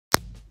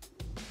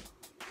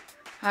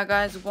Hi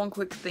guys, one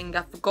quick thing,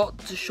 I forgot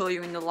to show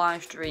you in the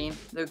live stream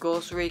the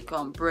Ghost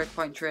Recon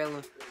Breakpoint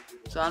trailer.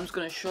 So I'm just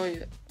going to show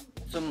you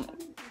some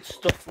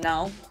stuff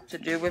now to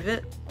do with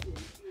it.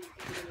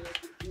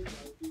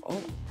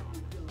 Oh,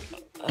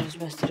 I just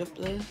messed it up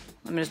there.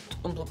 Let me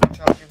just unplug my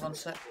charger, one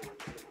sec.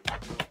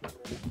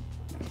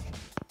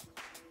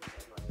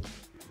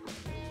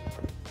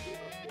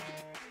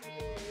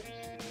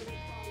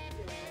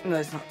 No,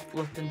 it's not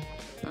flipping.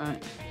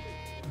 Right,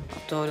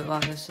 I've told it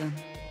like this then.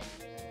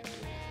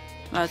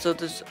 Right, so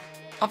there's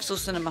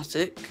obviously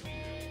cinematic.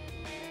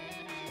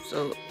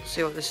 So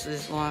see what this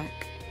is like.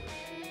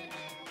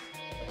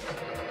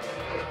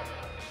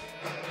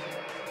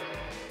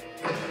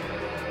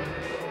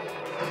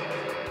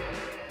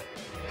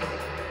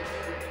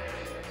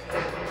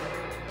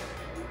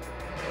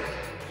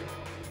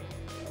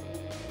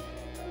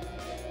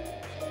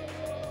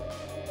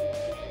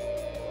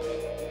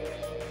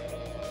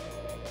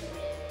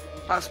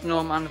 That's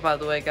Norman, by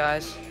the way,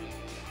 guys.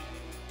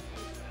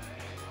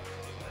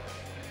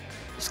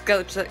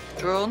 Skeleton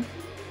drone.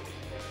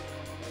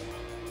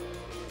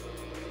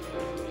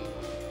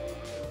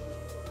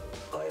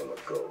 I am a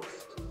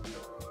ghost,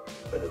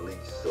 an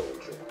elite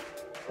soldier.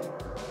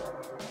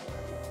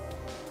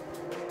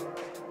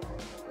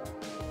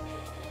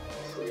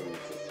 Trained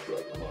to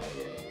strike my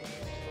enemies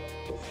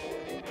before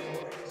they know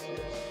I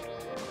exist.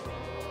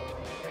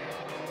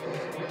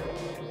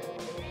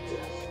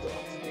 Death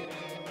stops me,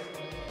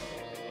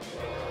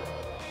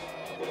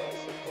 but I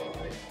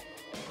survive.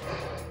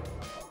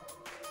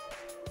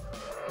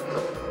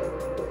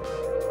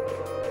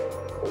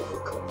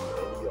 Overcome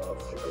any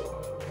obstacle.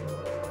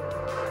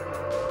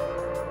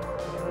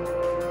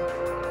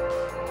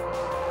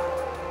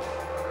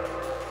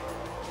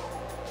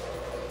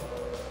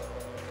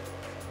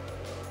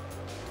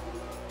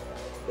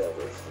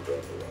 Never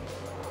surrendering.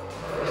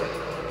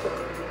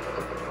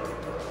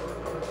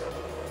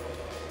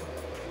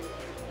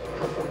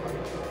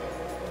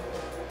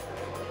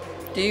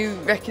 Do you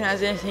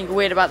recognise anything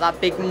weird about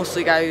that big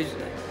muscly guy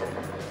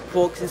who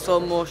walks in slow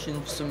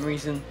motion for some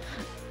reason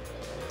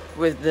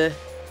with the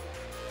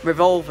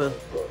revolver?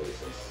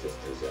 Brothers and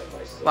sisters at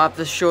my side. What I've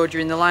just showed you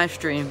in the live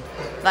stream.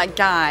 That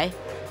guy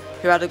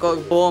who had to go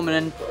to Bowman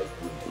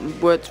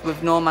and worked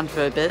with Norman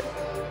for a bit,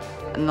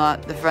 and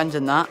like the friends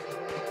and that,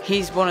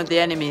 he's one of the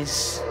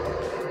enemies.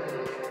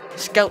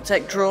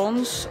 Skeltec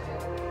drones.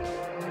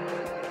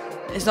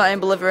 It's not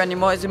in Bolivia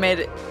anymore.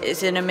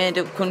 It's in a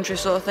made-up country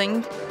sort of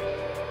thing.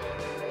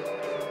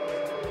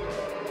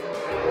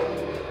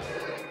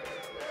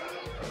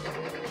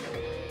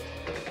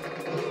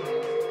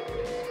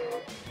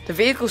 The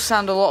vehicles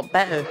sound a lot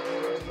better.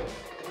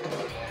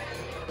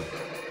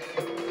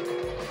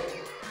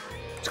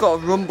 It's got a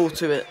rumble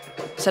to it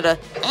instead of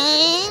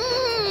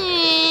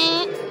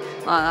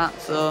like that.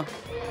 So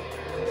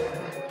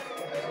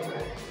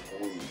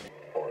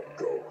We are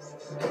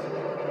ghosts.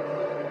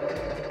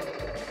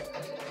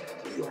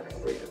 We aren't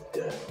afraid of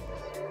death.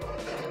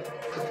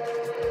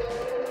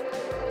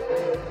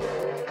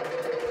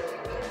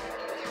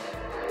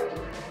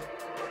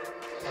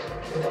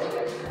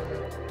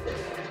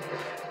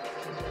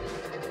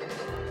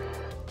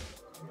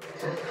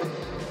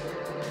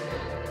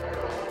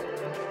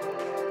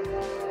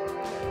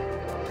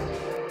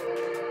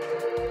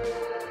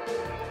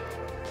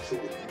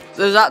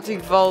 there's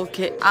active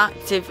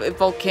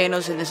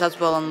volcanoes in this as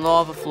well, and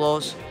lava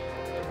flows.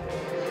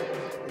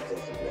 It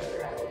doesn't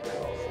matter how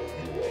powerful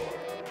you are.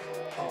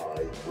 I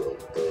will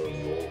burn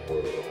your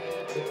world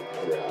to the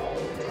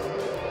ground.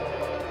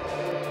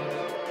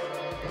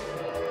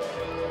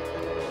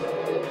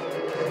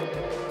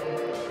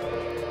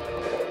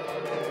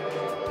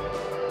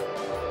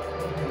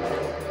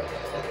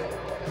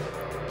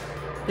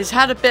 He's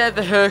had a bit of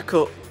a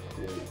haircut.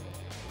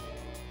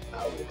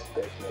 I would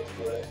expect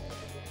nothing less.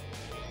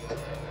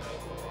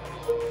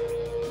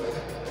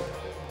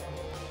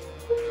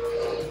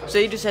 So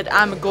you just said,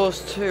 I'm a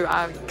ghost too,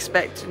 I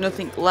expect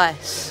nothing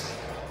less.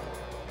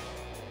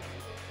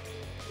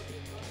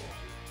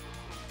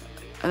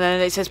 And then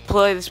it says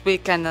play this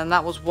weekend, and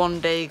that was 1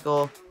 day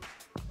ago.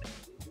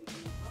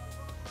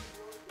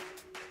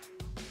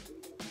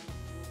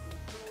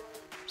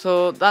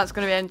 So that's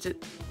going to be end.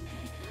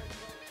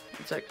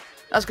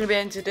 That's going to be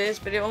end today's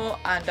video,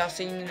 and I'll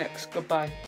see you next. Goodbye.